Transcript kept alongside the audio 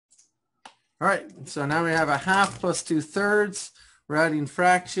All right, so now we have a half plus 2/3. We're adding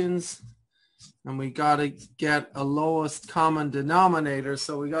fractions, and we got to get a lowest common denominator.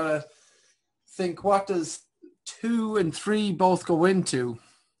 So we got to think, what does 2 and 3 both go into?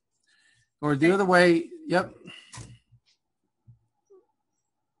 Or the other way, yep.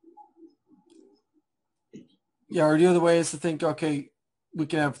 Yeah, or the other way is to think, okay, we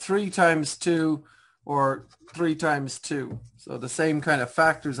can have 3 times 2 or 3 times 2. So the same kind of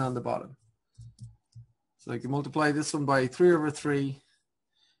factors on the bottom. So I can multiply this one by 3/3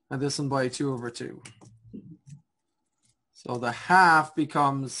 and this one by 2/2. So the half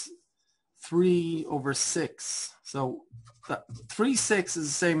becomes 3/6. So 3/6 is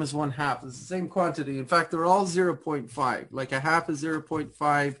the same as 1/2. It's the same quantity. In fact, they're all 0.5. Like a half is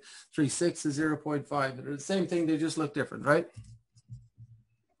 0.5, 3/6 is 0.5. They're the same thing. They just look different, right?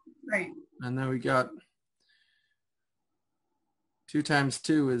 Right. And then we got 2 times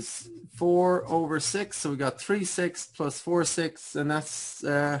 2 is 4/6. So we got 3/6 plus 4/6, and that's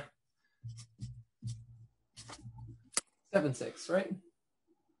 7/6, right?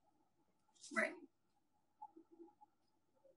 Right.